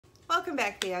Welcome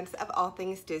back, fans of all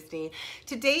things Disney.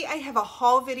 Today I have a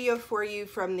haul video for you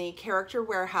from the Character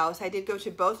Warehouse. I did go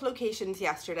to both locations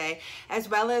yesterday, as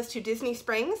well as to Disney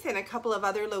Springs and a couple of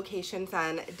other locations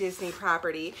on Disney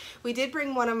property. We did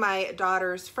bring one of my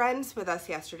daughter's friends with us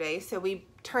yesterday, so we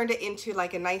turned it into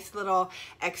like a nice little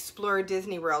explore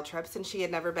Disney World trip since she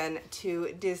had never been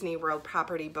to Disney World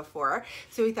property before.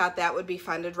 So we thought that would be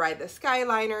fun to ride the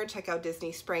Skyliner, check out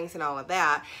Disney Springs and all of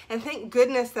that. And thank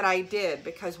goodness that I did,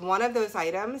 because one of those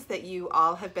items that you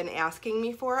all have been asking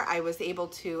me for, I was able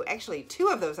to, actually two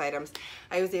of those items,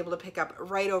 I was able to pick up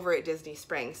right over at Disney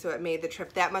Springs. So it made the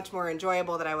trip that much more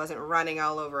enjoyable that I wasn't running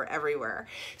all over everywhere.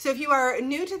 So if you are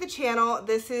new to the channel,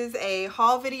 this is a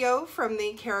haul video from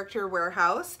the Character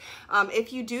Warehouse.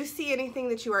 If you do see anything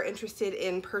that you are interested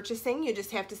in purchasing, you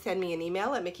just have to send me an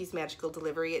email at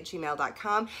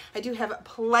mickey'smagicaldelivery@gmail.com. I do have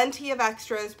plenty of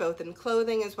extras, both in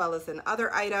clothing as well as in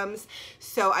other items.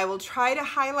 So I will try to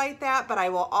highlight that, but I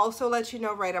will also let you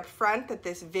know right up front that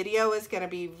this video is going to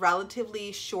be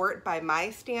relatively short by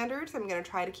my standards. I'm going to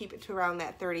try to keep it to around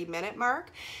that 30-minute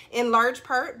mark, in large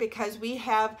part because we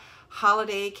have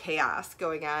holiday chaos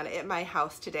going on at my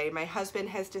house today. My husband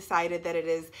has decided that it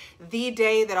is the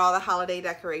day that all the holiday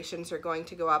decorations are going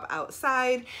to go up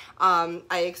outside. I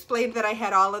explained that I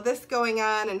had all of this going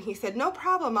on, and he said, no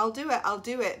problem, I'll do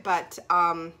it. But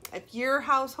if your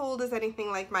household is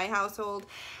anything like my household,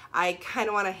 I kind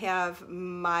of want to have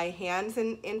my hands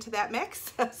into that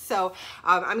mix. So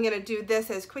I'm going to do this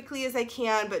as quickly as I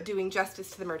can, but doing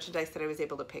justice to the merchandise that I was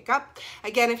able to pick up.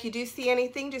 Again, if you do see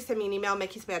anything, just send me an email,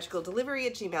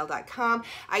 mickey'smagicaldelivery@gmail.com.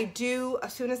 I do,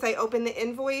 as soon as I open the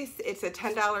invoice, it's a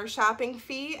 $10 shopping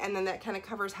fee, and then that kind of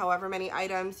covers however many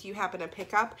items you happen to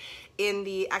pick up in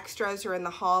the extras or in the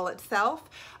haul itself.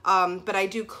 But I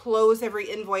do close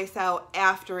every invoice out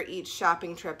after each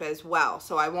shopping trip as well.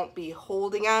 So I won't be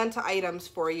holding on to items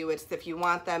for you. It's if you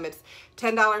want them, it's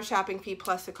 $10 shopping fee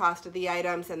plus the cost of the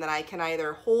items, and then I can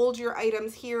either hold your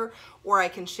items here or I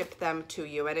can ship them to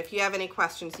you. And if you have any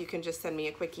questions, you can just send me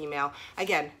a quick email.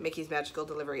 Again,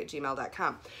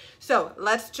 mickey'smagicaldelivery@gmail.com. So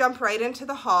let's jump right into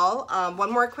the haul.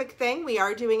 One more quick thing. We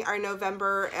are doing our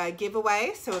November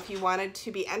giveaway. So if you wanted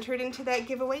to be entered into that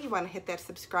giveaway, you want to hit that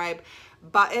subscribe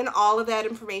button. All of that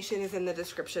information is in the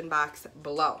description box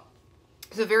below.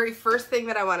 So the very first thing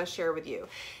that I want to share with you,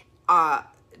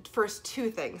 first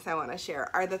two things I want to share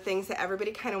are the things that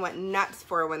everybody kind of went nuts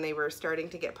for when they were starting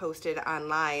to get posted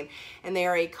online. And they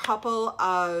are a couple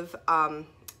of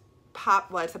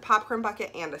it's a popcorn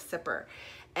bucket and a sipper.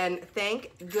 And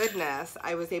thank goodness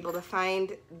I was able to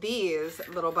find these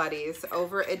little buddies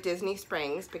over at Disney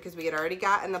Springs, because we had already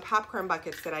gotten the popcorn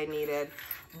buckets that I needed.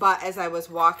 But as I was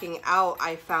walking out,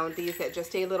 I found these at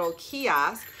just a little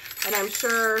kiosk, and I'm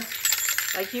sure,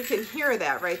 like, you can hear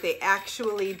that, right? They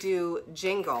actually do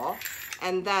jingle.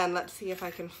 And then let's see if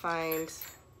I can find,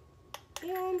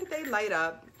 and they light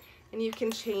up, and you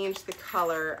can change the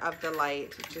color of the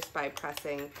light just by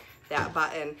pressing that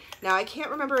button. Now, I can't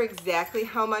remember exactly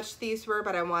how much these were,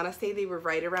 but I want to say they were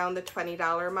right around the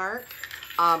 $20 mark.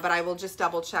 But I will just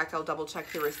double check. I'll double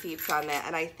check the receipts on that.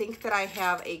 And I think that I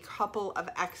have a couple of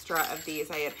extra of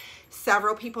these. I had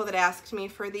several people that asked me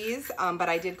for these, but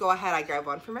I did go ahead. I grabbed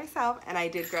one for myself, and I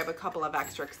did grab a couple of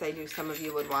extra because I knew some of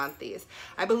you would want these.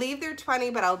 I believe they're 20,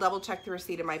 but I'll double check the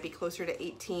receipt. It might be closer to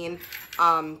 18,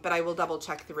 but I will double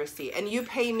check the receipt. And you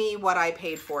pay me what I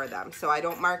paid for them, so I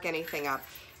don't mark anything up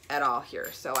at all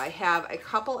here. So I have a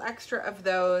couple extra of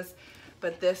those,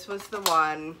 but this was the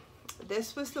one.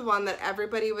 This was the one that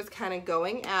everybody was kind of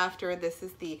going after. This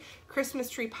is the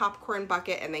Christmas tree popcorn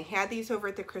bucket, and they had these over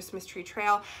at the Christmas tree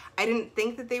trail. I didn't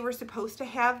think that they were supposed to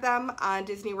have them on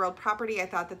Disney World property. I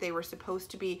thought that they were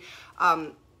supposed to be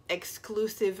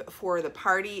exclusive for the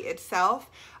party itself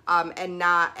and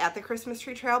not at the Christmas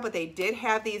tree trail, but they did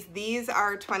have these. These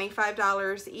are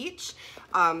 $25 each.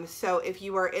 So if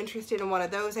you are interested in one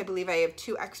of those, I believe I have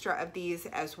 2 extra of these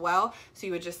as well. So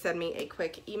you would just send me a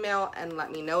quick email and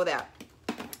let me know that.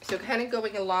 So kind of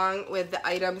going along with the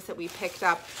items that we picked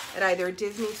up at either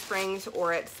Disney Springs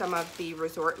or at some of the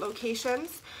resort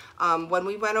locations. When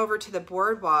we went over to the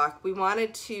boardwalk, we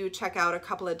wanted to check out a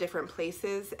couple of different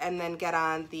places and then get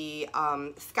on the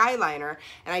Skyliner,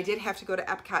 and I did have to go to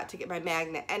Epcot to get my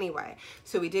magnet anyway.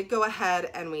 So we did go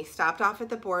ahead and we stopped off at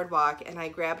the boardwalk, and I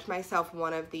grabbed myself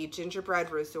one of the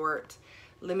Gingerbread Resort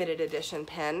limited edition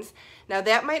pins. Now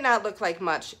that might not look like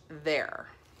much there,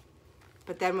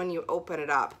 but then when you open it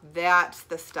up, that's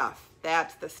the stuff.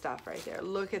 That's the stuff right there.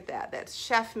 Look at that. That's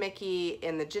Chef Mickey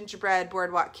in the Gingerbread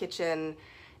Boardwalk Kitchen.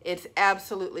 It's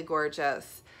absolutely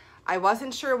gorgeous. I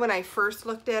wasn't sure when I first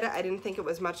looked at it. I didn't think it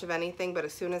was much of anything, but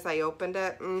as soon as I opened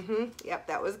it, yep,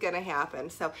 that was gonna happen.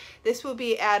 So this will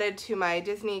be added to my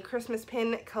Disney Christmas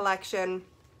pin collection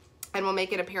and will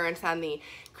make an appearance on the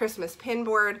Christmas pin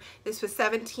board. This was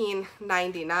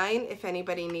 $17.99 if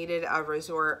anybody needed a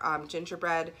resort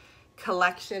gingerbread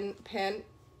collection pin.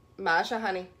 Masha,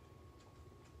 honey.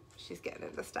 She's getting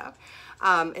into stuff.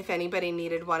 If anybody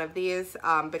needed one of these,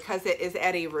 because it is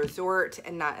at a resort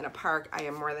and not in a park, I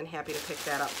am more than happy to pick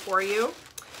that up for you.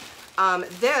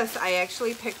 This I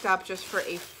actually picked up just for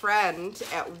a friend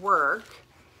at work.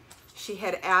 She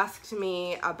had asked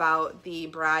me about the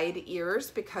bride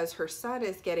ears because her son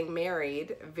is getting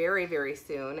married very, very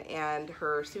soon, and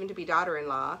her soon-to-be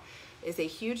daughter-in-law is a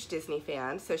huge Disney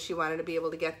fan, so she wanted to be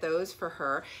able to get those for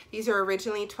her. These are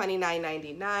originally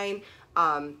 $29.99.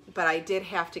 But I did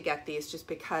have to get these just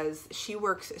because she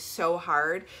works so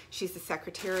hard. She's the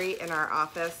secretary in our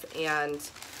office, and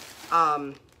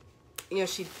you know,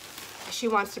 she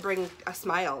wants to bring a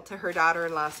smile to her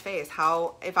daughter-in-law's face.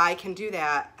 How, if I can do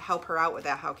that, help her out with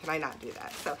that, how can I not do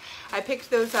that? So I picked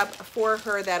those up for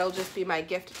her. That'll just be my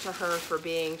gift to her for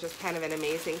being just kind of an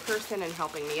amazing person and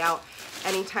helping me out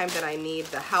anytime that I need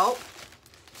the help.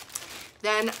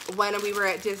 Then when we were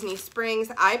at Disney Springs,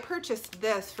 I purchased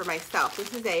this for myself.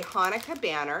 This is a Hanukkah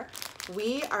banner.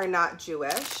 We are not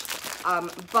Jewish,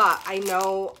 but I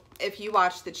know if you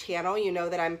watch the channel, you know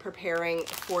that I'm preparing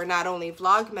for not only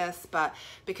Vlogmas, but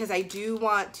because I do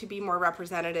want to be more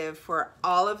representative for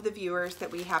all of the viewers that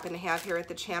we happen to have here at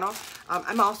the channel,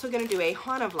 I'm also going to do a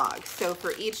Hanukkah vlog. So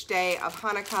for each day of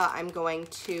Hanukkah, I'm going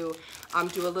to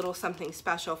do a little something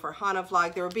special for Hanukkah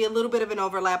vlog. There will be a little bit of an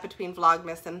overlap between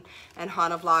Vlogmas and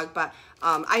Hanukkah vlog, but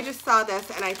I just saw this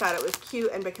and I thought it was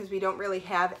cute, and because we don't really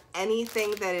have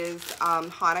anything that is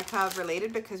Hanukkah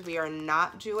related because we are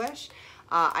not Jewish,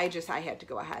 I had to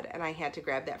go ahead and I had to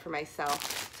grab that for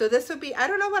myself. So this would be, I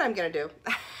don't know what I'm going to do.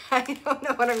 I don't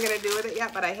know what I'm going to do with it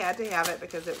yet, but I had to have it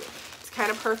because it's kind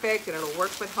of perfect and it'll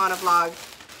work with Hanukkah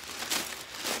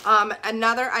vlog.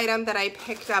 Another item that I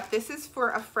picked up, this is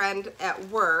for a friend at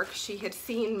work. She had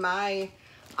seen my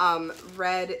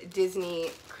red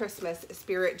Disney Christmas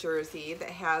spirit jersey that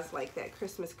has like that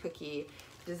Christmas cookie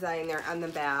design there on the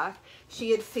back.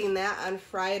 She had seen that on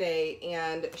Friday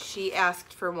and she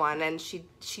asked for one, and she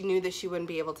knew that she wouldn't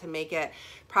be able to make it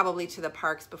probably to the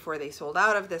parks before they sold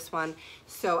out of this one.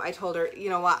 So I told her, you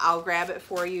know what, I'll grab it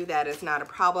for you. That is not a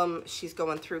problem. She's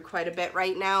going through quite a bit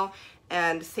right now,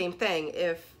 and same thing,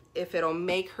 if it'll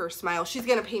make her smile, she's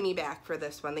gonna pay me back for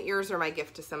this one. The ears are my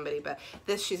gift to somebody, but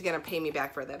this she's gonna pay me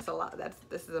back for. That's a lot.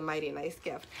 This is a mighty nice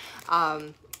gift.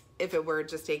 If it were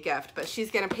just a gift, but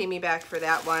she's gonna pay me back for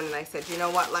that one. And I said, you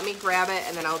know what, let me grab it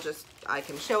and then I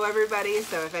can show everybody.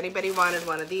 So if anybody wanted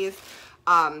one of these,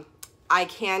 I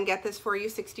can get this for you,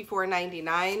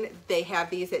 $64.99. They have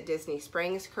these at Disney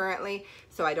Springs currently,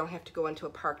 so I don't have to go into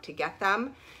a park to get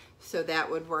them. So that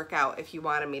would work out. If you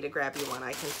wanted me to grab you one,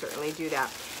 I can certainly do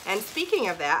that. And speaking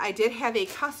of that, I did have a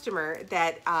customer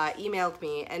that emailed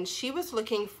me, and she was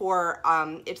looking for,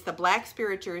 it's the black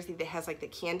spirit jersey that has like the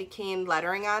candy cane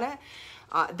lettering on it.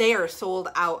 They are sold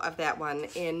out of that one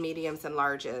in mediums and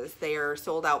larges. They are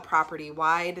sold out property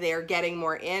wide. They are getting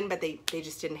more in, but they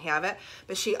just didn't have it.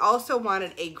 But she also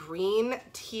wanted a green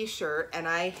t-shirt, and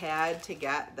I had to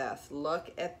get this. Look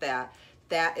at that.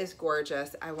 That is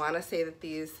gorgeous. I want to say that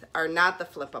these are not the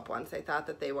flip-up ones. I thought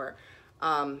that they were.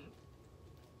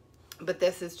 But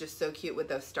this is just so cute with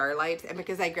those starlights. And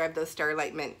because I grabbed those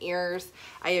starlight mint ears,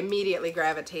 I immediately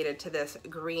gravitated to this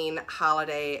green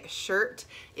holiday shirt.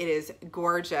 It is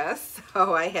gorgeous,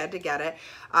 so I had to get it.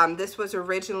 This was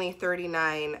originally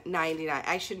 $39.99.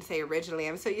 I shouldn't say originally.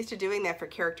 I'm so used to doing that for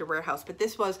Character Warehouse, but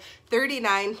this was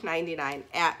 $39.99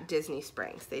 at Disney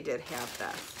Springs. They did have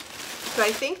this. So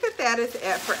I think that is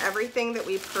it for everything that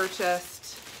we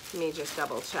purchased. Let me just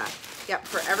double check. Yep,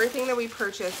 for everything that we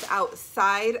purchased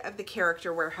outside of the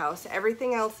Character Warehouse.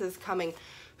 Everything else is coming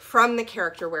from the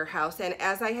Character Warehouse. And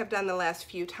as I have done the last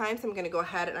few times, I'm going to go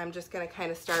ahead and I'm just going to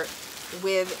kind of start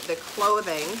with the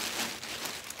clothing.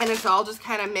 And it's all just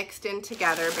kind of mixed in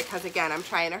together because, again, I'm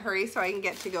trying to hurry so I can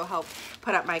get to go help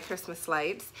put up my Christmas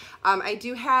lights. I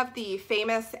do have the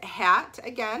famous hat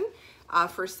again.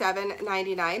 For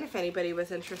 $7.99 if anybody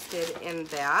was interested in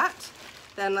that.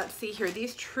 Then let's see here.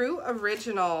 These True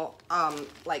Original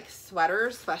like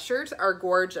sweatshirts are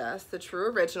gorgeous. The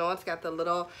True Original, it's got the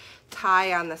little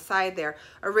tie on the side there.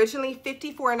 Originally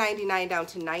 $54.99 down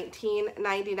to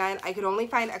 $19.99. I could only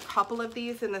find a couple of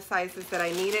these in the sizes that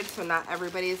I needed, so not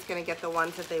everybody's gonna get the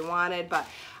ones that they wanted, but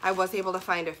I was able to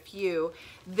find a few.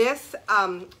 This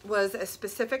was a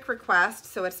specific request,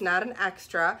 so it's not an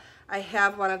extra. I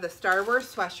have one of the Star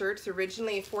Wars sweatshirts,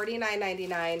 originally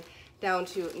 $49.99 down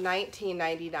to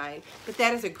 $19.99, but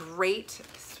that is a great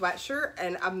sweatshirt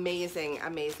and amazing,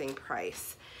 amazing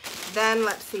price. Then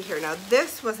let's see here. Now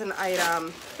this was an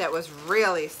item that was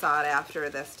really sought after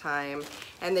this time,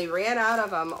 and they ran out of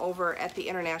them over at the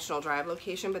International Drive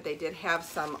location, but they did have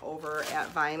some over at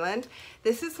Vineland.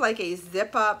 This is like a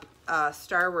zip up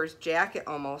Star Wars jacket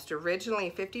almost,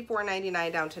 originally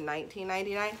 $54.99 down to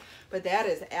 $19.99, but that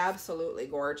is absolutely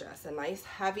gorgeous. A nice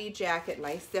heavy jacket,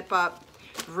 nice zip up,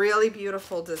 really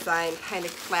beautiful design, kind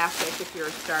of classic if you're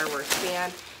a Star Wars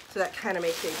fan. So that kind of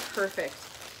makes a perfect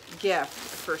gift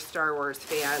for Star Wars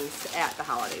fans at the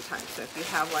holiday time. So if you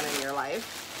have one in your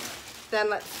life. Then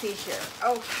let's see here.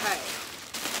 Okay.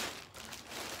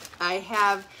 I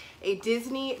have a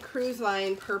Disney Cruise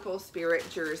Line Purple Spirit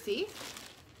jersey.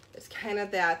 It's kind of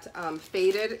that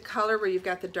faded color where you've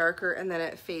got the darker and then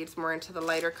it fades more into the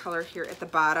lighter color here at the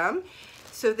bottom.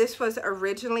 So this was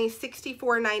originally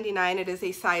 $64.99. It is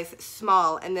a size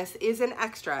small, and this is an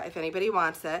extra if anybody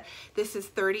wants it. This is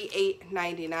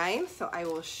 $38.99. So I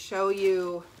will show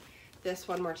you this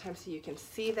one more time so you can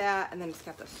see that. And then it's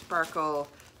got the sparkle,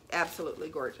 absolutely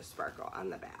gorgeous sparkle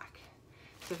on the back.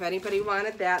 So if anybody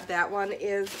wanted that, that one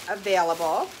is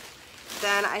available.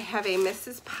 Then I have a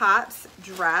Mrs. Potts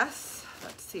dress.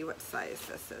 Let's see what size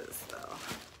this is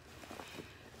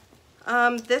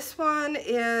though. This one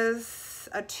is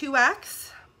a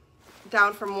 2X,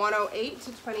 down from $108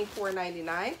 to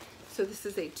 $24.99. So this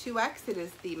is a 2X. It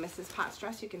is the Mrs. Potts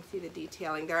dress. You can see the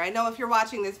detailing there. I know if you're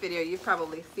watching this video, you've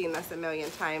probably seen this a million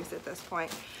times at this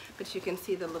point, but you can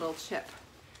see the little chip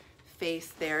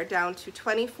face there, down to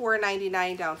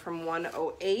 $24.99, down from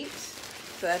 $108.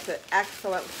 So that's an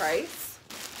excellent price.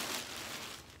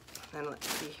 And let's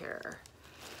see here.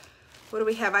 What do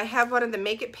we have? I have one of the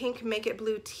Make It Pink, Make It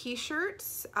Blue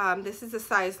t-shirts. This is a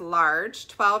size large,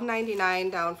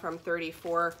 $12.99 down from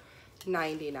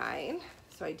 $34.99.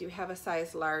 So I do have a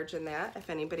size large in that if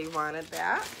anybody wanted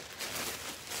that.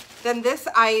 Then this,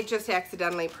 I just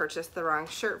accidentally purchased the wrong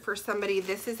shirt for somebody.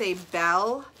 This is a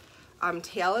Belle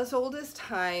Tale as Old as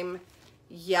Time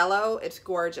yellow. It's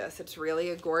gorgeous. It's really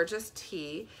a gorgeous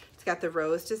tee. It's got the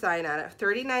rose design on it.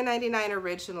 $39.99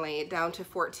 originally, down to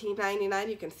 $14.99.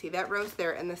 You can see that rose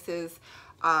there, and this is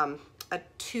a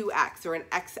 2X or an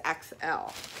XXL,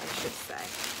 I should say.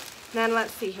 Then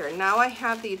let's see here. Now I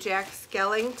have the Jack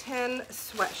Skellington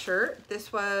sweatshirt.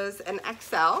 This was an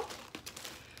XL.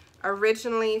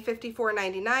 Originally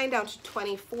 $54.99 down to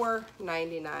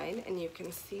 $24.99, and you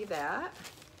can see that.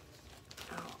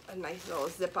 Oh, a nice little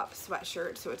zip-up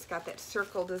sweatshirt. So it's got that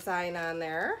circle design on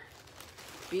there.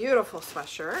 Beautiful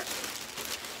sweatshirt.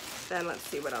 Then let's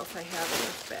see what else I have in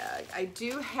this bag. I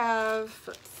do have,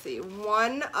 let's see,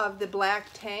 one of the black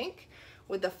tank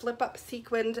with the flip-up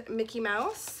sequined Mickey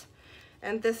Mouse.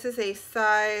 And this is a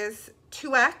size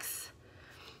 2X,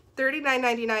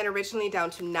 $39.99 originally, down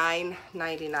to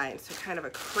 $9.99. So kind of a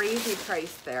crazy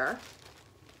price there.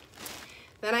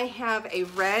 Then I have a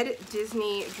red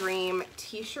Disney Dream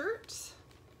t-shirt.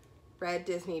 Red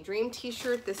Disney Dream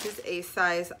t-shirt. This is a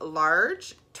size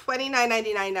large,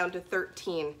 $29.99 down to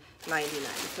 $13.99.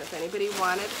 So if anybody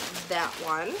wanted that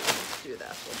one, let's do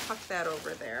this. We'll tuck that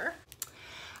over there.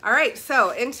 All right,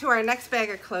 so into our next bag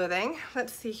of clothing.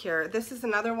 Let's see here. This is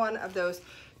another one of those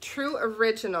True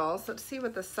Originals. Let's see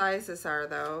what the sizes are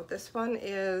though. This one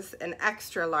is an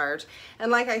extra large.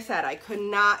 And like I said, I could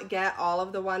not get all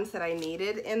of the ones that I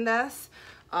needed in this.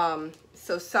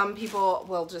 So some people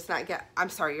will just not get, I'm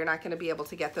sorry, you're not going to be able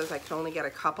to get those. I could only get a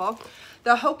couple.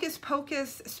 The Hocus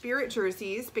Pocus Spirit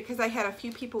jerseys, because I had a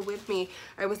few people with me,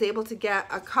 I was able to get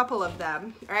a couple of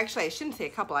them. Or actually, I shouldn't say a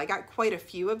couple. I got quite a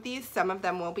few of these. Some of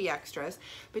them will be extras.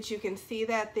 But you can see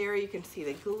that there. You can see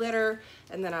the glitter.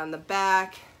 And then on the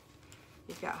back,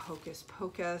 you've got Hocus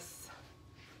Pocus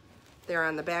there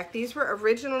on the back. These were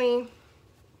originally,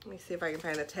 let me see if I can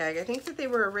find the tag. I think that they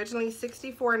were originally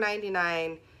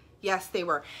 $64.99. Yes, they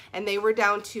were. And they were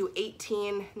down to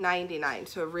 $18.99.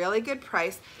 So a really good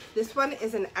price. This one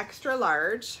is an extra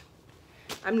large.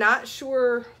 I'm not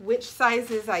sure which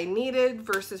sizes I needed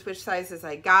versus which sizes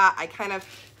I got. I kind of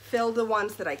filled the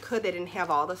ones that I could. They didn't have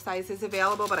all the sizes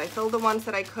available, but I filled the ones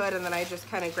that I could, and then I just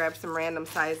kind of grabbed some random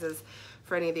sizes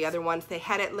for any of the other ones. They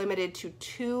had it limited to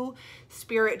 2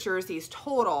 spirit jerseys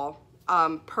total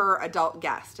per adult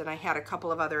guest, and I had a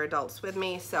couple of other adults with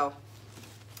me, so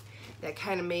that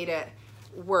kind of made it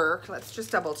work. Let's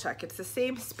just double check. It's the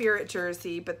same spirit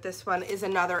jersey, but this one is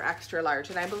another extra large,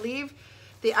 and I believe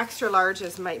the extra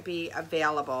larges might be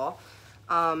available.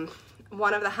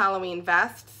 One of the Halloween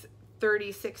vests,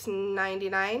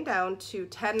 $36.99 down to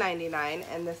 $10.99,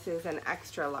 and this is an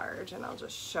extra large, and I'll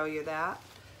just show you that.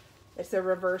 It's a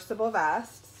reversible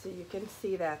vest, so you can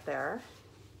see that there.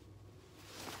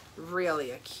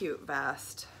 Really a cute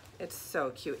vest. It's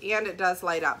so cute, and it does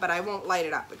light up, but I won't light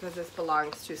it up because this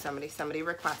belongs to somebody. Somebody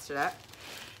requested it.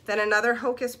 Then another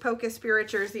Hocus Pocus spirit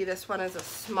jersey. This one is a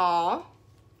small.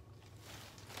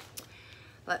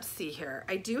 Let's see here.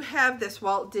 I do have this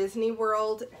Walt Disney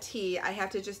World tee. I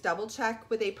have to just double check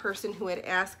with a person who had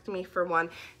asked me for one.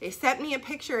 They sent me a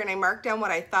picture and I marked down what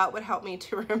I thought would help me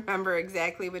to remember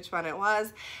exactly which one it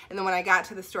was. And then when I got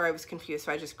to the store, I was confused,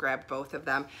 so I just grabbed both of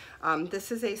them.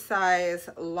 This is a size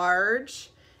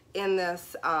large in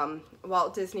this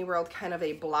Walt Disney World kind of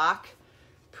a block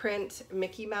print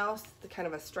Mickey Mouse, the kind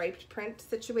of a striped print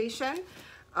situation.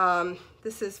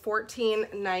 This is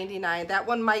 $14.99. That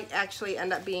one might actually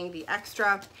end up being the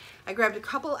extra. I grabbed a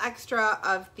couple extra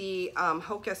of the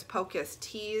Hocus Pocus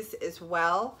tees as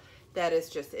well. That is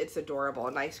just, it's adorable.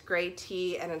 A nice gray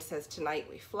tee, and it says "Tonight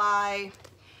We Fly."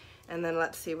 And then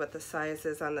let's see what the size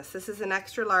is on this. This is an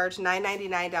extra large,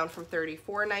 $9.99 down from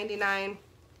 $34.99.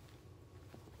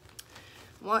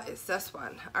 What is this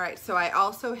one? All right, so I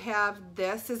also have,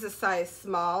 this is a size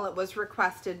small. It was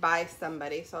requested by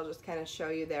somebody, so I'll just kind of show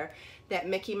you there. That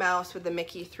Mickey Mouse with the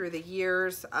Mickey through the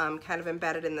years, kind of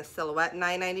embedded in the silhouette,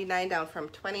 $9.99 down from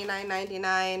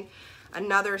 $29.99.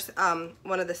 Another,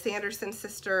 one of the Sanderson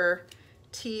sister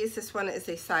tees. This one is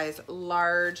a size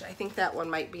large. I think that one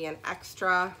might be an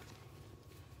extra.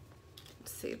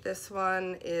 Let's see, this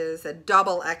one is a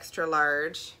double extra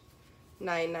large,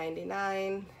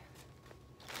 $9.99.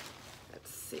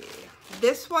 See.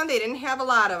 This one, they didn't have a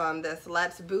lot of them, this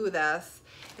Let's Boo This.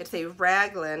 It's a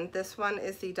raglan. This one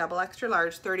is the double extra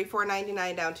large,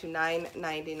 $34.99 down to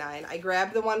 $9.99. I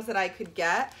grabbed the ones that I could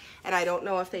get, and I don't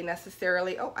know if they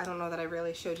necessarily, oh, I don't know that I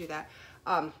really showed you that.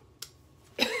 I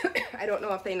don't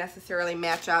know if they necessarily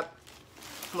match up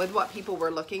with what people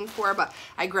were looking for, but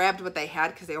I grabbed what they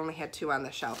had because they only had 2 on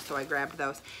the shelf, so I grabbed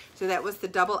those. So that was the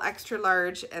double extra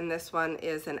large, and this one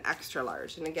is an extra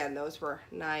large, and again, those were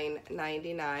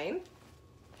 $9.99.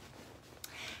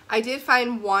 I did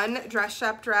find one dress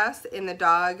shop dress in the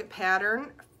dog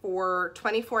pattern for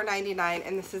 $24.99,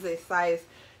 and this is a size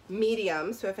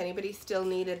medium, so if anybody still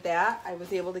needed that, I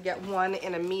was able to get one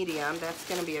in a medium. That's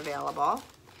going to be available.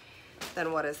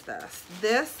 Then what is this?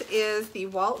 This is the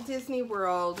Walt Disney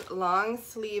World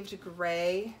long-sleeved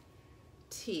gray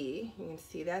tee. You can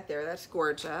see that there. That's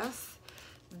gorgeous.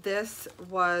 This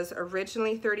was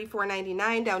originally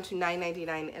 $34.99 down to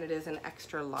 $9.99, and it is an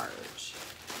extra large.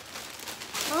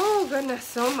 Oh goodness,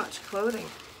 so much clothing.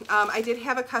 I did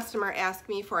have a customer ask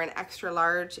me for an extra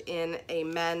large in a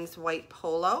men's white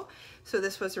polo. So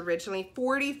this was originally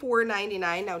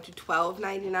 $44.99 down to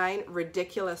 $12.99.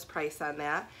 Ridiculous price on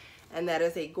that. And that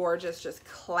is a gorgeous, just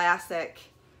classic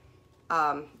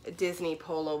Disney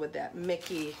polo with that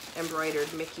Mickey,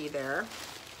 embroidered Mickey there.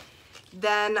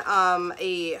 Then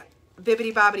a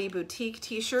Bibbidi Bobbidi Boutique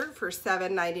t-shirt for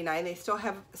 $7.99. They still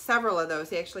have several of those.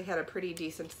 They actually had a pretty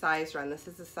decent size run. This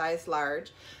is a size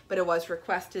large, but it was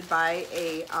requested by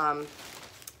a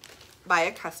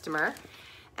customer.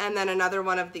 And then another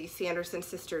one of the Sanderson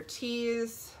sister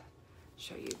tees.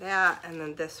 Show you that. And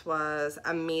then this was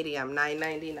a medium,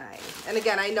 $9.99. And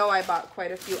again, I know I bought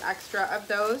quite a few extra of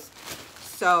those.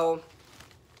 So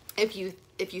if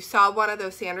you saw one of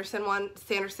those Sanderson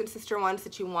sister ones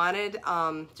that you wanted,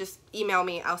 just email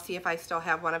me. I'll see if I still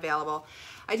have one available.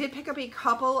 I did pick up a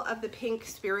couple of the pink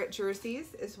spirit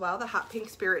jerseys as well, the hot pink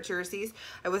spirit jerseys.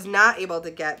 I was not able to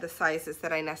get the sizes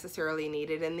that I necessarily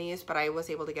needed in these, but I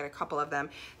was able to get a couple of them.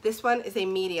 This one is a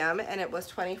medium, and it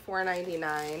was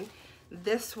 $24.99.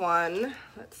 This one,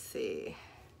 let's see,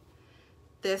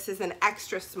 this is an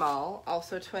extra small,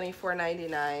 also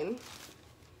 $24.99.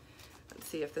 Let's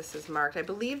see if this is marked. I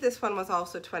believe this one was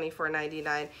also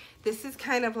 $24.99. This is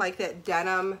kind of like that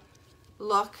denim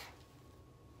look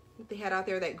that they had out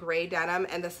there, that gray denim,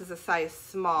 and this is a size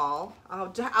small.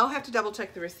 I'll have to double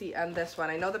check the receipt on this one.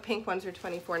 I know the pink ones are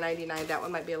 $24.99. That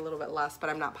one might be a little bit less, but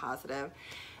I'm not positive.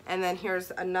 And then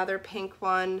here's another pink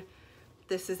one.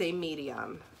 This is a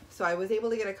medium. So I was able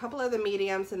to get a couple of the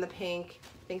mediums in the pink.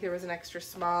 I think there was an extra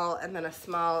small and then a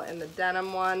small in the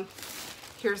denim one.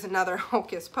 Here's another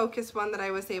Hocus Pocus one that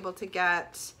I was able to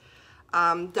get.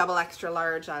 double extra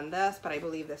large on this, but I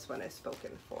believe this one is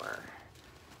spoken for.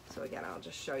 So again, I'll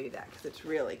just show you that because it's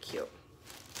really cute.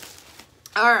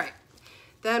 All right,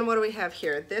 then what do we have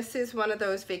here? This is one of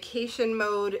those vacation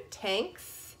mode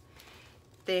tanks.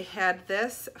 They had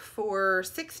this for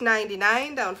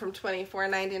 $6.99 down from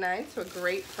 $24.99, so a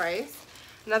great price.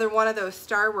 Another one of those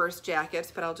Star Wars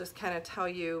jackets, but I'll just kind of tell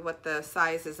you what the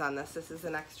size is on this. This is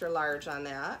an extra large on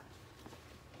that.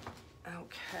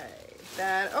 Okay,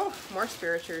 then, oh, more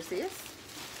Spirit jerseys.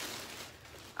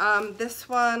 This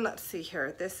one, let's see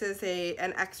here. This is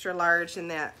an extra large in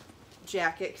that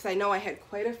jacket, because I know I had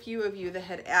quite a few of you that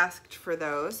had asked for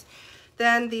those.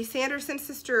 Then the Sanderson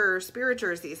Sister Spirit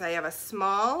jerseys. I have a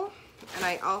small, and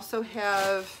I also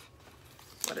have,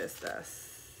 what is this?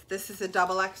 This is a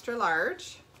double extra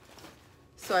large.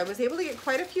 So I was able to get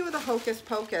quite a few of the Hocus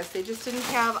Pocus. They just didn't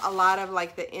have a lot of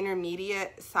like the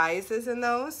intermediate sizes in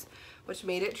those, which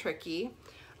made it tricky.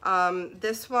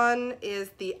 This one is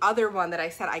the other one that I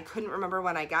said I couldn't remember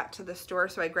when I got to the store,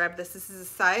 so I grabbed this. This is a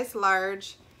size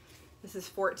large. This is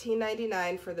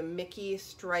 $14.99 for the Mickey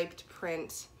striped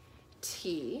print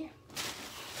tee.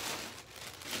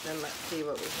 Then let's see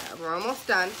what we have. We're almost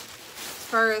done.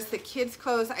 As far as the kids'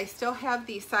 clothes, I still have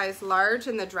the size large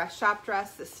in the dress shop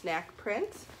dress, the snack print.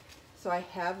 So I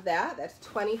have that. That's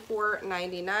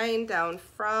 $24.99 down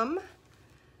from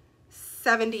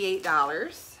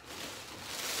 $78.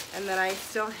 And then I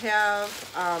still have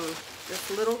this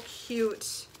little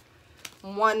cute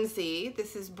onesie.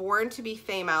 This is Born to be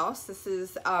Famous. This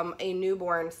is a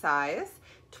newborn size.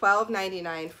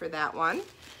 $12.99 for that one.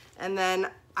 And then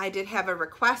I did have a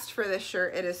request for this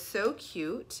shirt. It is so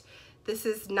cute. This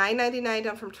is $9.99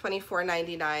 down from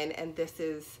 $24.99, and this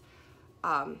is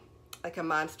like a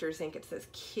Monsters Inc. It says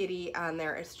kitty on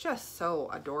there. It's just so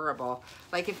adorable.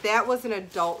 Like if that was an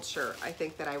adult shirt, I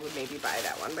think that I would maybe buy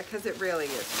that one because it really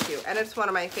is cute. And it's one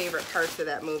of my favorite parts of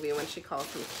that movie when she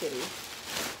calls him kitty.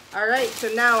 All right, so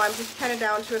now I'm just kind of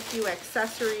down to a few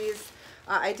accessories.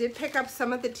 I did pick up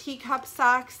some of the teacup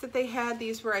socks that they had.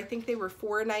 These were, I think they were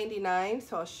 $4.99,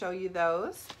 so I'll show you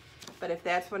those. But if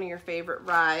that's one of your favorite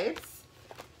rides,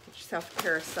 get yourself a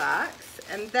pair of socks.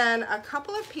 And then a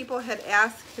couple of people had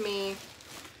asked me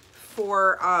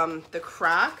for the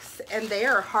Crocs, and they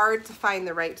are hard to find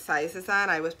the right sizes on.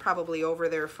 I was probably over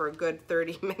there for a good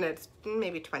 30 minutes,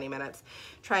 maybe 20 minutes,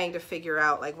 trying to figure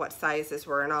out like what sizes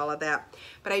were and all of that.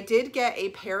 But I did get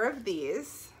a pair of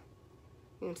these.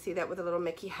 You can see that with a little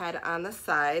Mickey head on the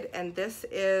side. And this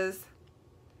is,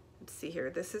 let's see here,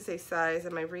 this is a size,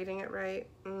 am I reading it right?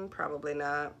 Probably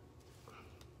not.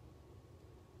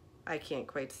 I can't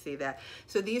quite see that.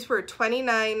 So these were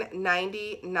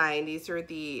 $29.99. These are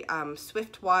the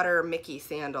Swiftwater Mickey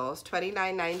sandals,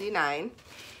 $29.99.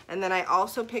 And then I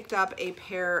also picked up a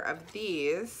pair of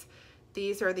these.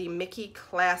 These are the Mickey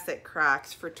Classic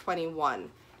Crocs for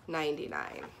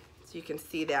 $21.99. So you can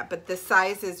see that, but the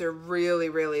sizes are really,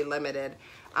 really limited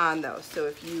on those. So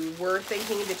if you were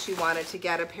thinking that you wanted to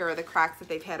get a pair of the Crocs that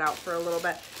they've had out for a little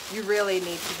bit, you really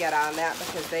need to get on that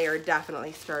because they are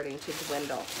definitely starting to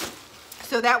dwindle.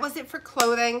 So that was it for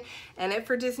clothing and it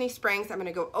for Disney Springs. I'm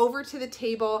gonna go over to the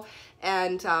table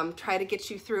and try to get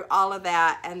you through all of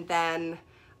that, and then,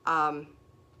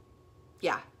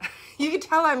 yeah. You can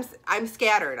tell I'm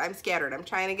scattered. I'm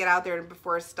trying to get out there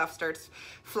before stuff starts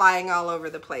flying all over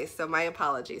the place. So my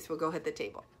apologies. We'll go hit the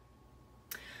table.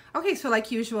 Okay, so like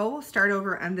usual, we'll start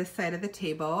over on this side of the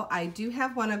table. I do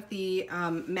have one of the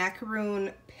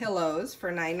macaroon pillows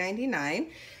for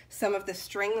 $9.99. Some of the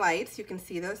string lights, you can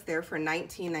see those there for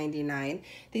 $19.99.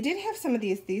 They did have some of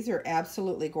these. These are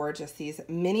absolutely gorgeous. These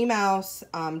Minnie Mouse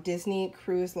Disney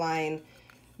Cruise Line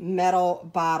metal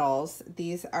bottles.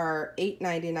 These are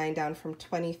 $8.99 down from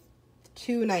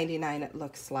 $22.99 it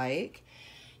looks like.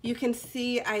 You can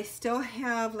see I still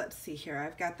have, let's see here,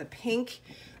 I've got the pink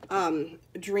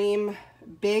Dream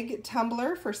Big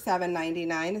tumbler for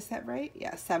 $7.99. Is that right?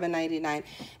 Yeah, $7.99.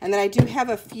 And then I do have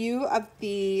a few of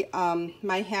the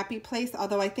My Happy Place,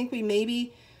 although I think we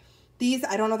maybe, these,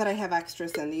 I don't know that I have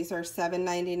extras in. These are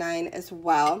 $7.99 as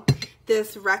well.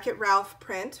 This Wreck-It Ralph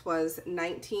print was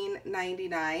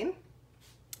 $19.99.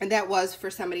 And that was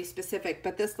for somebody specific,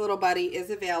 but this little buddy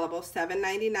is available,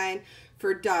 $7.99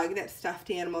 for Doug, that stuffed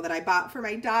animal that I bought for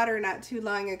my daughter not too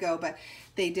long ago, but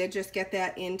they did just get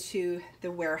that into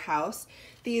the warehouse.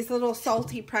 These little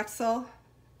salty pretzel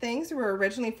things were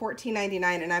originally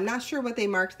 $14.99, and I'm not sure what they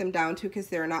marked them down to because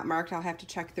they're not marked. I'll have to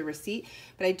check the receipt,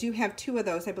 but I do have two of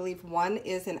those. I believe one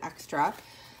is an extra.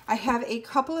 I have a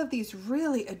couple of these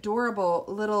really adorable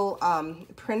little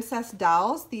princess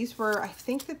dolls. These were, I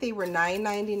think that they were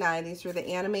 $9.99. These are the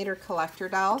Animator Collector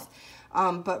dolls.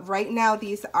 But right now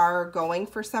these are going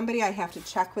for somebody. I have to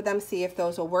check with them, see if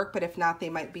those will work, but if not, they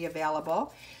might be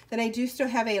available. Then I do still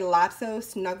have a Lotso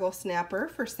Snuggle Snapper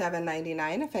for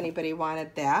 $7.99 if anybody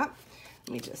wanted that.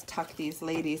 Let me just tuck these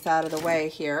ladies out of the way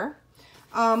here.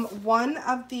 One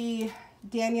of the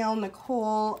Danielle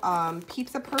Nicole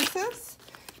pizza purses.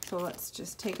 So let's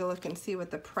just take a look and see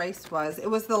what the price was. It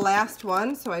was the last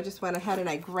one, so I just went ahead and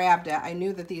I grabbed it. I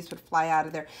knew that these would fly out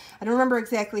of there. I don't remember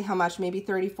exactly how much, maybe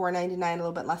 $34.99, a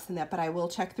little bit less than that, but I will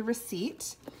check the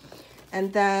receipt.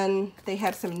 And then they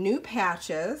had some new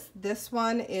patches. This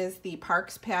one is the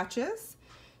Parks patches.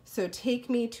 So Take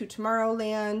Me to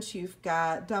Tomorrowland, you've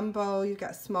got Dumbo, you've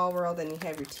got Small World, and you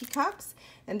have your teacups.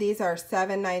 And these are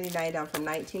 $7.99 down from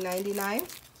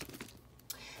 $19.99.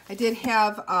 I did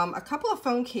have a couple of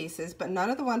phone cases, but none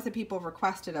of the ones that people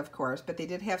requested, of course, but they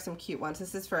did have some cute ones.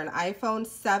 This is for an iPhone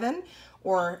 7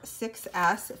 or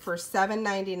 6S for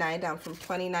 $7.99 down from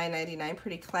 $29.99.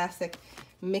 Pretty classic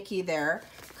Mickey there.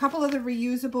 A couple of the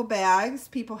reusable bags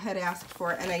people had asked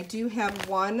for, and I do have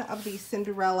one of the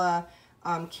Cinderella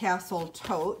Castle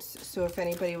totes. So if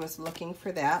anybody was looking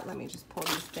for that, let me just pull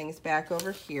these things back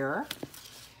over here.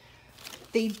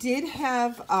 They did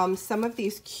have some of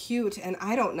these cute, and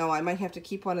I don't know, I might have to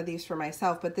keep one of these for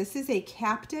myself, but this is a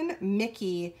Captain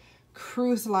Mickey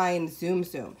Cruise Line Zoom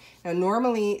Zoom. Now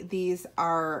normally these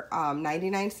are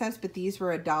 99 cents, but these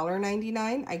were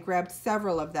 $1.99. I grabbed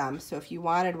several of them, so if you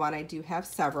wanted one, I do have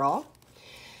several.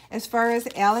 As far as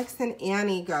Alex and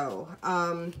Annie go,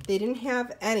 they didn't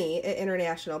have any at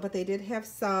International, but they did have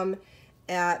some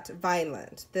at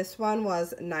Vineland. This one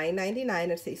was $9.99.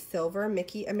 It's a silver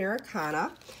Mickey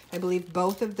Americana. I believe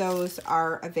both of those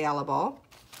are available.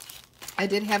 I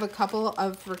did have a couple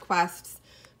of requests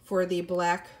for the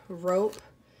black rope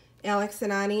Alex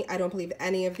and Annie. I don't believe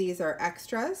any of these are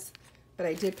extras, but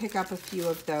I did pick up a few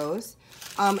of those.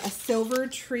 A silver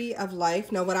Tree of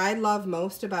Life. Now what I love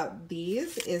most about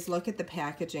these is look at the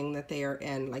packaging that they are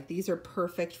in. Like these are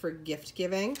perfect for gift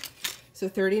giving. So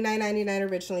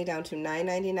 $39.99 originally down to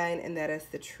 $9.99, and that is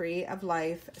the Tree of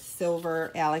Life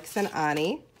Silver Alex and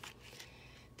Annie.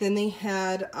 Then they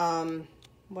had,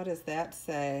 what does that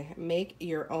say? Make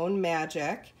Your Own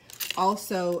Magic.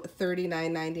 Also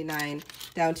 $39.99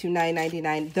 down to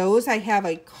 $9.99. Those I have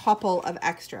a couple of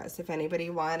extras if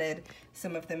anybody wanted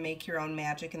some of the Make Your Own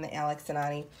Magic in the Alex and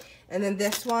Annie. And then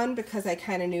this one, because I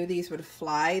kind of knew these would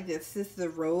fly, this is the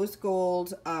Rose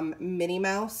Gold Minnie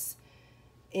Mouse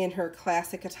in her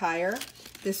classic attire.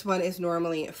 This one is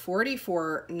normally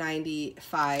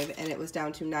 $44.95 and it was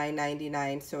down to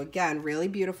 $9.99. So again, really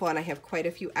beautiful, and I have quite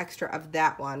a few extra of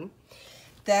that one.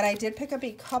 Then I did pick up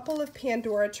a couple of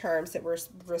Pandora charms that were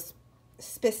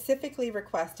specifically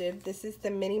requested. This is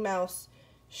the Minnie Mouse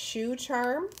shoe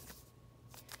charm.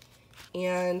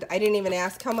 And I didn't even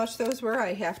ask how much those were,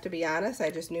 I have to be honest.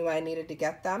 I just knew I needed to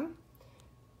get them.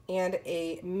 And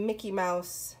a Mickey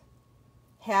Mouse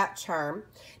hat charm.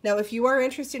 Now, if you are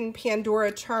interested in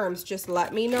Pandora charms, just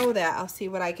let me know that. I'll see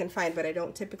what I can find, but I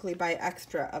don't typically buy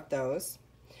extra of those.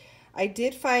 I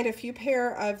did find a few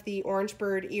pair of the Orange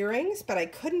Bird earrings, but I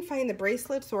couldn't find the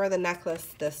bracelets or the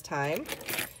necklace this time.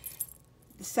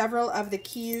 Several of the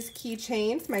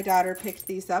keychains. My daughter picked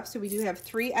these up, so we do have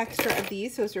 3 extra of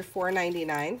these. Those are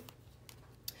 $4.99.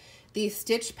 These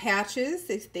stitch patches,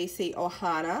 they say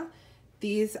Ohana.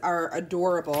 These are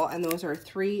adorable, and those are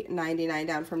 $3.99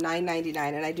 down from $9.99,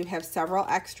 and I do have several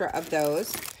extra of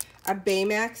those. A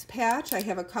Baymax patch, I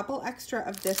have a couple extra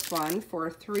of this one for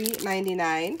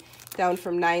 $3.99 down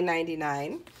from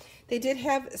 $9.99. They did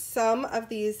have some of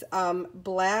these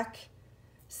black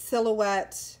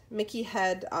silhouette Mickey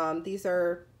head,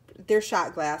 they're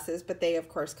shot glasses, but they of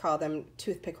course call them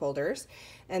toothpick holders.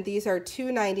 And these are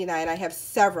 $2.99. I have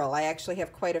several. I actually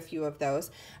have quite a few of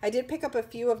those. I did pick up a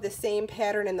few of the same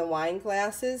pattern in the wine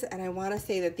glasses, and I want to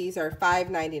say that these are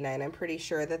 $5.99. I'm pretty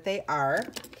sure that they are.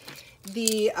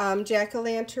 The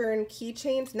jack-o'-lantern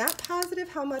keychains, not positive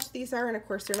how much these are, and of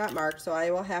course they're not marked, so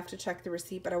I will have to check the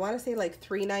receipt, but I want to say like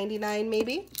 $3.99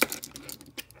 maybe.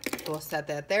 We'll set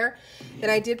that there. Then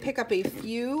I did pick up a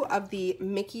few of the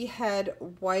Mickey head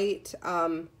white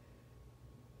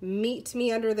Meet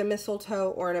Me Under the Mistletoe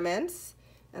ornaments.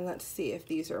 And let's see if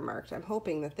these are marked. I'm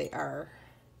hoping that they are.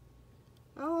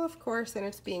 Oh, of course, and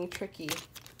it's being tricky.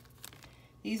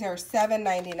 These are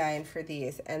 $7.99 for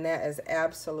these, and that is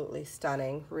absolutely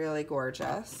stunning. Really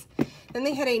gorgeous. Then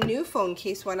they had a new phone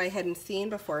case, one I hadn't seen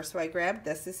before, so I grabbed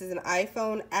this. This is an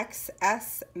iPhone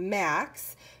XS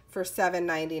Max for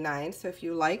 $7.99, so if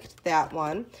you liked that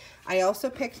one. I also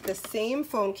picked the same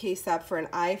phone case up for an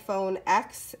iPhone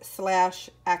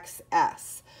X/XS.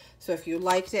 So if you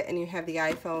liked it and you have the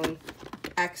iPhone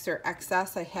X or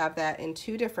XS, I have that in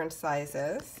 2 different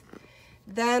sizes.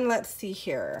 Then let's see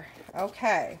here.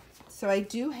 Okay, so I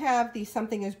do have the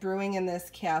Something is Brewing in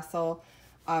This Castle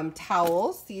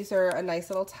towels. These are a nice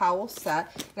little towel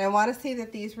set. And I want to say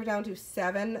that these were down to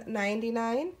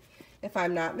 $7.99, if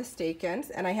I'm not mistaken.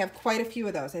 And I have quite a few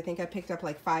of those. I think I picked up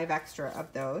like 5 extra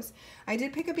of those. I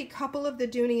did pick up a couple of the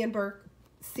Dooney and Burke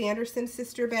Sanderson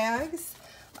sister bags.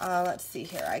 Let's see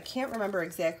here. I can't remember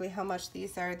exactly how much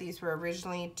these are. These were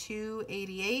originally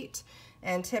 $2.88,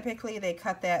 and typically they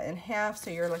cut that in half, so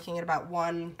you're looking at about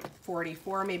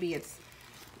 $1.44. Maybe it's,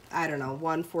 I don't know,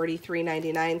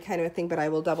 $143.99 kind of a thing, but I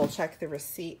will double check the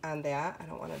receipt on that. I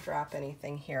don't want to drop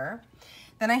anything here.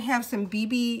 Then I have some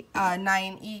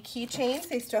BB9E keychains.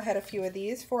 They still had a few of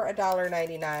these for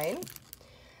 $1.99.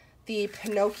 The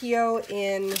Pinocchio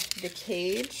in the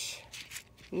Cage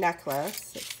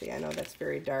necklace. Let's see, I know that's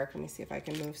very dark. Let me see if I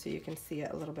can move so you can see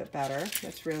it a little bit better.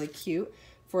 That's really cute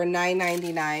for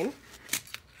 $9.99.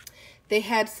 They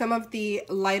had some of the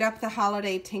Light Up the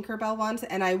Holiday Tinkerbell ones,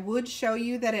 and I would show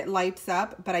you that it lights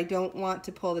up, but I don't want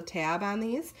to pull the tab on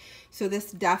these. So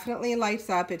this definitely lights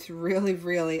up. It's really,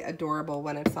 really adorable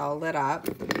when it's all lit up.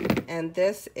 And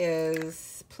this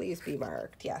is, please be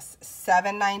marked, yes,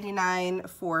 $7.99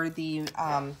 for the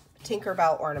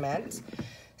Tinkerbell ornament.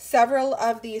 Several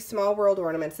of the Small World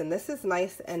ornaments, and this is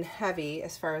nice and heavy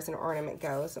as far as an ornament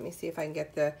goes. Let me see if I can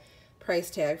get the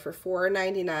price tag for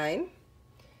 $4.99.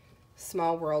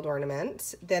 Small World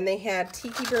ornament. Then they had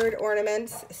Tiki Bird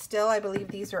ornaments. Still, I believe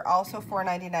these are also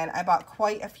 $4.99. I bought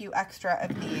quite a few extra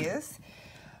of these.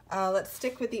 Let's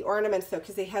stick with the ornaments though,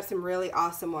 because they have some really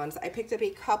awesome ones. I picked up a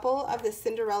couple of the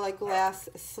Cinderella glass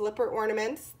slipper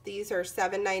ornaments. These are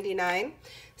 $7.99.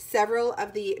 Several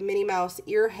of the Minnie Mouse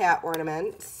ear hat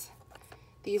ornaments.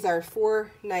 These are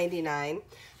 $4.99.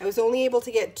 I was only able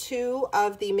to get 2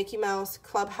 of the Mickey Mouse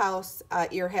Clubhouse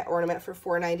ear hat ornament for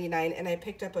 $4.99, and I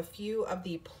picked up a few of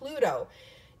the Pluto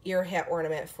ear hat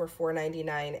ornament for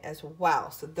 $4.99 as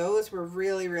well. So those were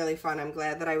really, really fun. I'm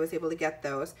glad that I was able to get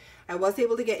those. I was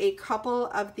able to get a couple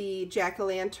of the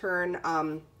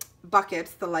jack-o'-lantern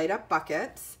buckets, the light up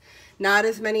buckets. Not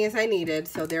as many as I needed,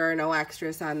 so there are no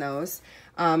extras on those.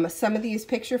 Some of these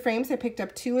picture frames, I picked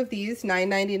up 2 of these,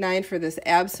 $9.99 for this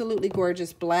absolutely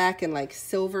gorgeous black and like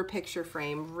silver picture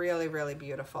frame. Really, really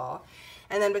beautiful.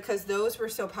 And then because those were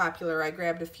so popular, I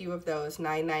grabbed a few of those,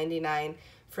 $9.99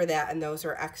 for that, and those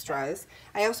are extras.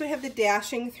 I also have the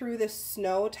Dashing Through the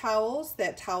Snow towels,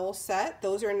 that towel set.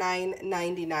 Those are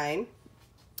 $9.99.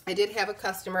 I did have a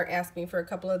customer ask me for a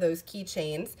couple of those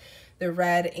keychains, the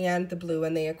red and the blue,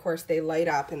 and they, of course, they light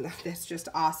up, and that's just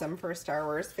awesome for a Star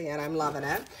Wars fan. I'm loving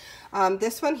it.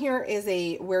 This one here is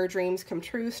a Where Dreams Come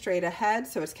True straight ahead,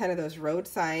 so it's kind of those road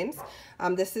signs.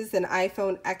 This is an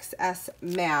iPhone XS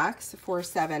Max for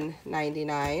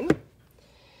 $7.99.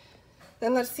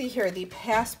 Then let's see here, the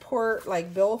Passport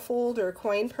like billfold or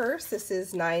coin purse. This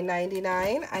is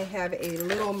 $9.99. I have a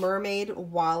Little Mermaid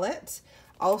wallet,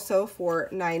 also for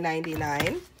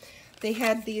 $9.99. They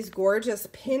had these gorgeous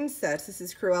pin sets. This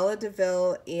is Cruella de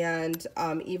Vil and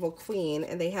Evil Queen,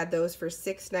 and they had those for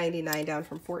 $6.99 down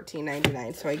from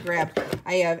 $14.99. So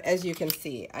I have, as you can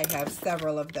see, I have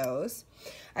several of those.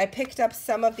 I picked up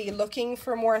some of the Looking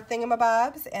for More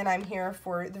thingamabobs, and I'm here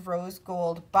for the rose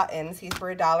gold buttons. These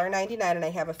were $1.99, and I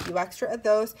have a few extra of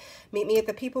those. Meet me at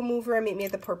the People Mover and Meet me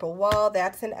at the Purple Wall.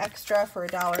 That's an extra for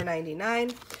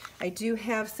 $1.99. I do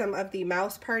have some of the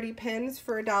Mouse Party pins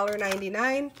for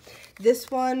 $1.99. This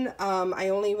one, I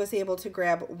only was able to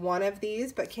grab 1 of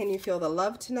these, but Can You Feel the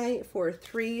Love Tonight for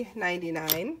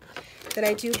 $3.99. Then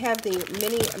I do have the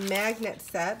mini magnet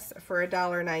sets for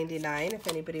 $1.99 if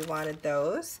anybody wanted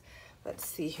those. Let's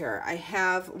see here. I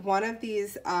have one of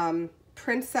these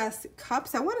princess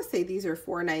cups. I want to say these are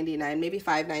 $4.99, maybe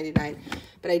 $5.99,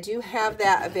 but I do have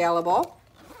that available.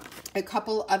 A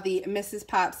couple of the Mrs.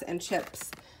 Potts and Chip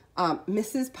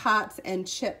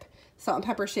salt and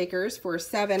pepper shakers for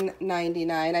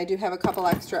 $7.99. I do have a couple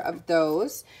extra of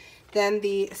those. Then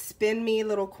the Spin Me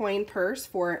little coin purse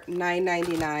for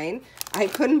 $9.99. I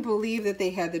couldn't believe that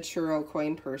they had the churro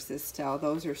coin purses still.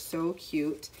 Those are so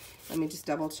cute. Let me just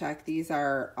double check. These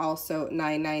are also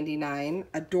 $9.99.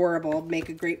 Adorable. Make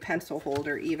a great pencil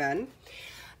holder even.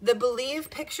 The Believe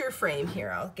picture frame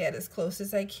here. I'll get as close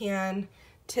as I can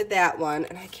to that one.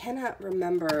 And I cannot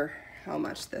remember how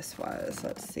much this was.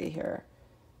 Let's see here.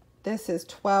 This is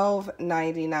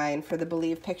 $12.99 for the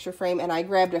Believe picture frame, and I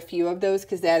grabbed a few of those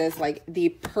because that is like the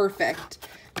perfect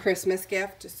Christmas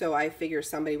gift, so I figure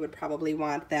somebody would probably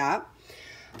want that.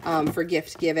 for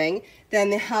gift giving. Then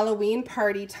the Halloween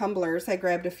party tumblers, I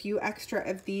grabbed a few extra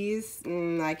of these.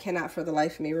 I cannot for the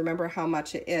life of me remember how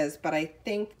much it is, but I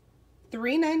think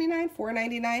 $3.99,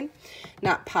 $4.99,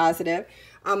 not positive.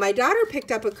 My daughter picked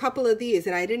up a couple of these,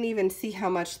 and I didn't even see how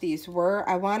much these were.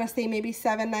 I want to say maybe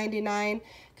 $7.99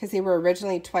 because they were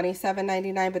originally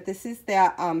 $27.99, but this is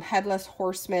that Headless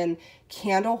Horseman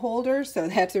candle holder, so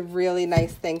that's a really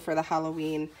nice thing for the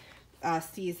Halloween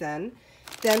season.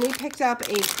 Then we picked up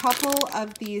a couple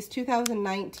of these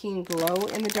 2019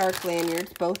 glow-in-the-dark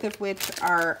lanyards, both of which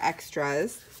are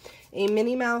extras. A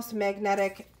Minnie Mouse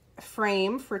magnetic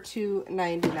frame for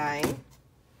 $2.99.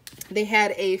 They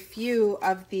had a few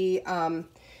of the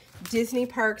Disney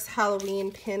Parks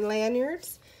Halloween pin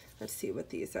lanyards. Let's see what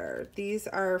these are. These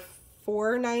are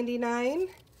 $4.99,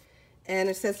 and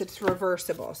it says it's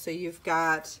reversible. So you've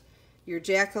got your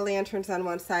jack-o'-lanterns on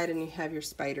one side and you have your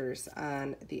spiders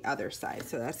on the other side.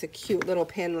 So that's a cute little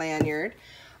pin lanyard.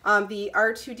 The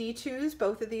R2-D2s,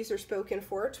 both of these are spoken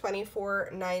for,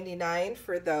 $24.99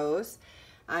 for those.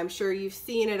 I'm sure you've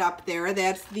seen it up there.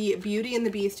 That's the Beauty and the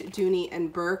Beast, Dooney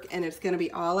and Burke, and it's going to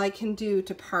be all I can do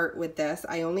to part with this.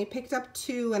 I only picked up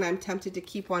two, and I'm tempted to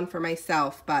keep one for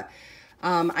myself, but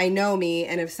I know me,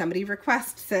 and if somebody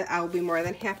requests it, I'll be more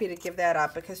than happy to give that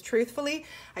up, because truthfully,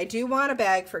 I do want a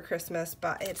bag for Christmas,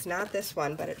 but it's not this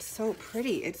one, but it's so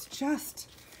pretty. It's just,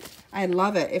 I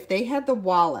love it. If they had the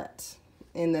wallet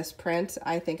in this print,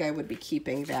 I think I would be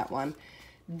keeping that one.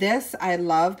 This I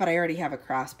love, but I already have a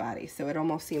crossbody, so it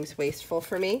almost seems wasteful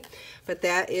for me. But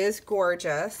that is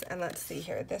gorgeous. And let's see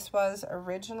here. This was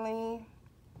originally,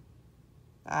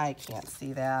 I can't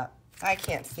see that. I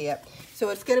can't see it. So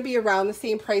it's going to be around the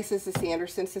same price as the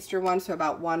Sanderson sister one, so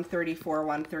about $134,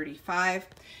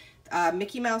 $135.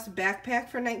 Mickey Mouse backpack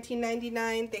for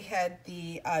 $19.99. They had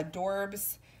the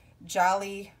Dorbs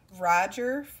Jolly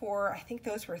Roger for, I think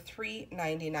those were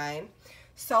 $3.99.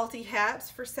 Salty hats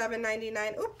for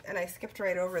 $7.99. Oop, and I skipped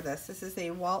right over this. This is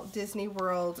a Walt Disney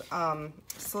World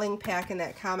sling pack in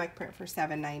that comic print for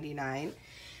 $7.99.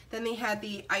 Then they had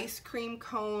the ice cream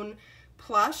cone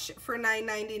plush for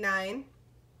 $9.99.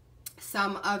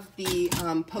 Some of the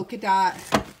polka dot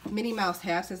Minnie Mouse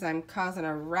hats, as I'm causing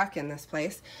a wreck in this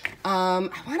place. I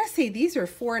want to say these are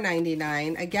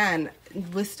 $4.99. Again,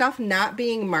 with stuff not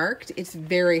being marked, it's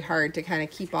very hard to kind of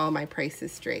keep all my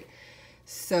prices straight.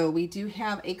 So we do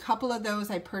have a couple of those.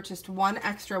 I purchased one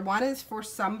extra. One is for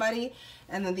somebody,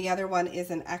 and then the other one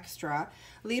is an extra.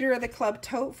 Leader of the Club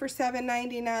tote for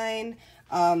 $7.99.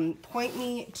 Point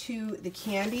Me to the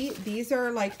Candy. These are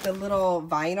like the little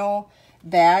vinyl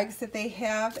bags that they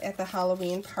have at the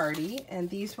Halloween party. And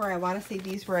these were, I want to say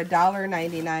these were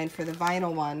 $1.99 for the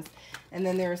vinyl ones. And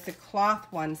then there's the cloth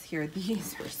ones here.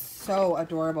 These are so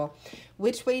adorable.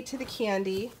 Which Way to the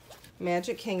Candy,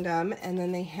 Magic Kingdom, and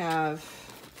then they have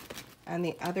on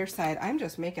the other side, I'm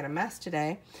just making a mess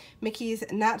today, Mickey's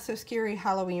Not So Scary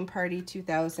Halloween Party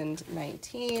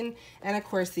 2019, and of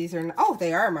course these are, oh,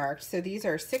 they are marked, so these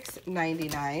are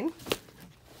 $6.99.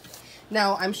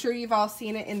 Now, I'm sure you've all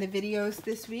seen it in the videos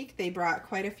this week. They brought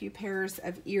quite a few pairs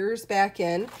of ears back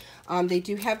in. They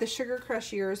do have the Sugar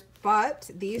Crush ears, but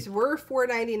these were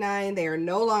 $4.99. They are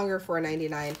no longer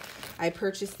 $4.99. I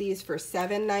purchased these for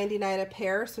 $7.99 a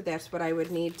pair, so that's what I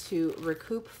would need to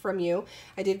recoup from you.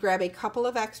 I did grab a couple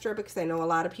of extra because I know a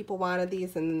lot of people wanted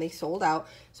these and then they sold out.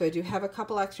 So I do have a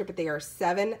couple extra, but they are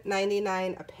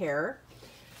 $7.99 a pair.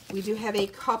 We do have a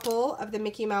couple of the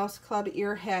Mickey Mouse Club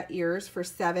ear hat ears for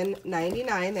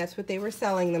 $7.99. That's what they were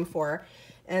selling them for.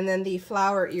 And then the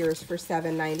flower ears for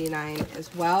 $7.99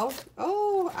 as well.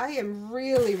 Oh, I am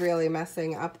really, really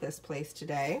messing up this place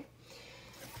today.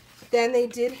 Then they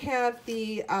did have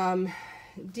the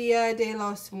Dia de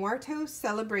los Muertos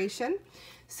celebration.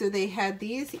 So they had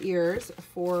these ears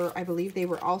for, I believe they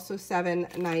were also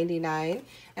 $7.99.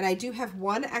 And I do have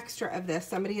one extra of this.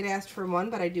 Somebody had asked for one,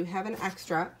 but I do have an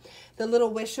extra. The little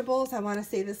Wishables, I want to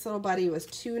say this little buddy was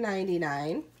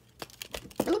 $2.99.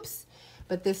 Oops.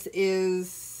 But this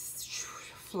is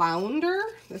Flounder.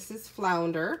 This is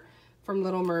Flounder from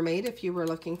Little Mermaid, if you were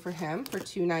looking for him, for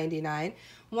 $2.99.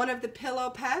 One of the pillow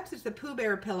pets is the Pooh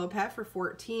Bear pillow pet for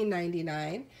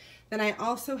 $14.99. Then I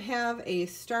also have a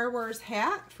Star Wars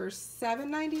hat for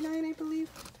 $7.99, I believe.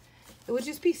 It would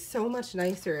just be so much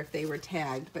nicer if they were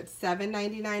tagged, but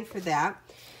 $7.99 for that.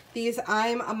 These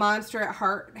I'm a Monster at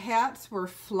Heart hats were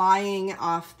flying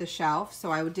off the shelf,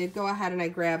 so I did go ahead and I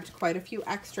grabbed quite a few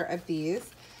extra of these.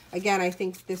 Again, I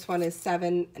think this one is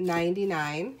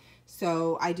 $7.99.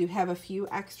 So I do have a few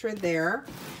extra there.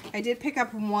 I did pick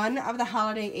up one of the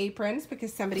holiday aprons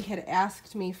because somebody had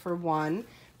asked me for one.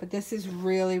 but this is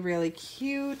really, really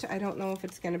cute. I don't know if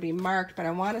it's going to be marked, but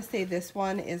I want to say this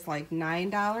one is like $9,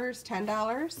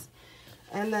 $10.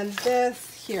 And then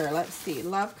this here, let's see,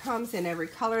 Love Comes in Every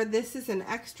Color. This is an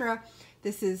extra.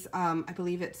 This is, I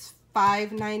believe it's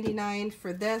 $5.99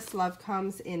 for this. Love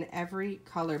Comes in Every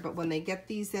Color. But when they get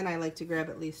these in, I like to grab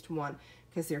at least one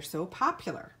because they're so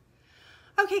popular.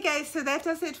 Okay guys, so that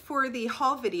does it for the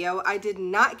haul video. I did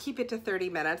not keep it to 30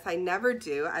 minutes. I never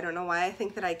do. I don't know why I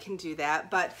think that I can do that,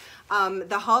 but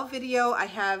the haul video, I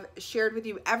have shared with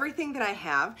you everything that I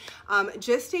have.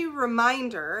 Just a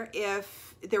reminder,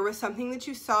 if there was something that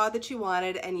you saw that you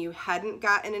wanted and you hadn't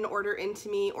gotten an order into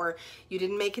me, or you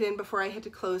didn't make it in before I had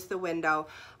to close the window,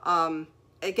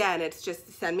 again, it's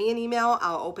just send me an email.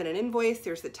 I'll open an invoice.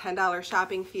 There's a $10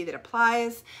 shopping fee that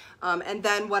applies. And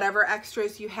then whatever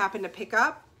extras you happen to pick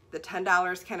up, the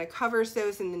 $10 kind of covers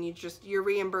those, and then you're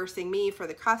reimbursing me for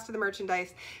the cost of the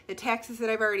merchandise, the taxes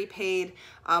that I've already paid,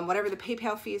 whatever the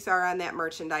PayPal fees are on that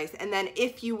merchandise. And then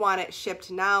if you want it shipped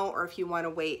now, or if you want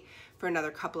to wait for another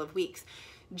couple of weeks.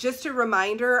 Just a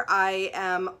reminder, I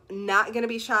am not going to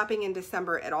be shopping in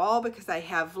December at all because I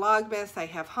have Vlogmas, I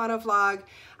have Hana Vlog.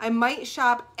 I might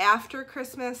shop after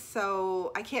Christmas,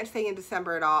 so I can't say in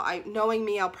December at all. Knowing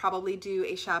me, I'll probably do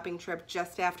a shopping trip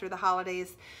just after the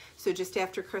holidays, so just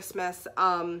after Christmas,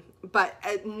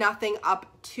 but nothing up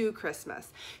to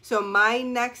Christmas. So my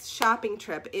next shopping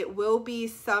trip, it will be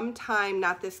sometime,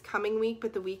 not this coming week,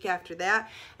 but the week after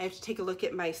that. I have to take a look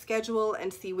at my schedule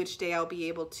and see which day I'll be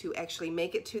able to actually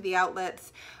make it to the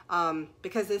outlets,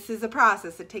 because this is a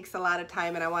process. It takes a lot of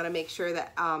time, and I want to make sure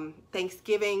that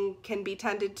Thanksgiving can be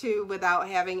tended to without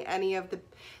having any of the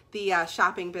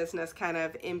shopping business kind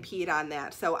of impede on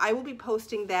that. So I will be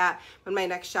posting that when my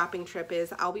next shopping trip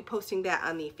is. I'll be posting that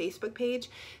on the Facebook page.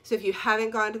 So if you haven't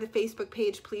gone to the Facebook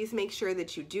page, please make sure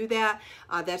that you do that.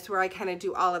 That's where I kind of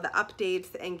do all of the updates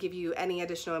and give you any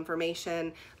additional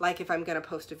information, like if I'm going to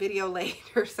post a video late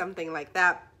or something like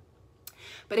that.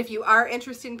 But if you are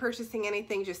interested in purchasing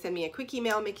anything, just send me a quick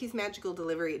email,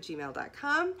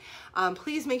 mickysmagicaldelivery@gmail.com.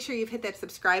 Please make sure you've hit that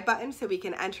subscribe button so we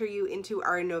can enter you into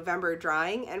our November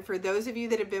drawing. And for those of you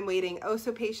that have been waiting oh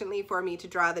so patiently for me to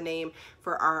draw the name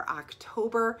for our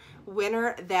October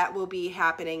winner, that will be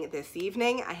happening this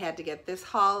evening. I had to get this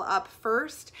haul up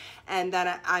first, and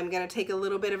then I'm going to take a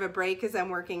little bit of a break as I'm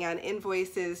working on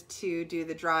invoices to do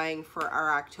the drawing for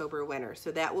our October winner.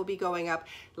 So that will be going up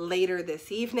later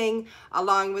this evening,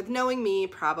 along with, knowing me,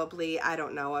 probably, I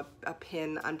don't know, a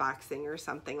pin unboxing or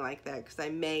something like that, because I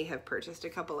may have purchased a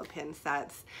couple of pin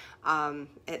sets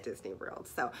at Disney World.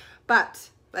 So, but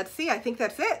let's see, I think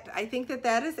that's it. I think that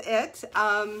that is it.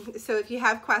 So if you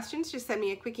have questions, just send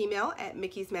me a quick email at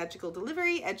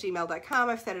mickysmagicaldelivery@gmail.com.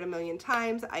 I've said it a million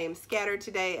times. I am scattered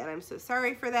today, and I'm so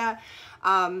sorry for that.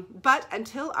 But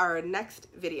until our next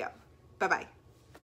video, bye-bye.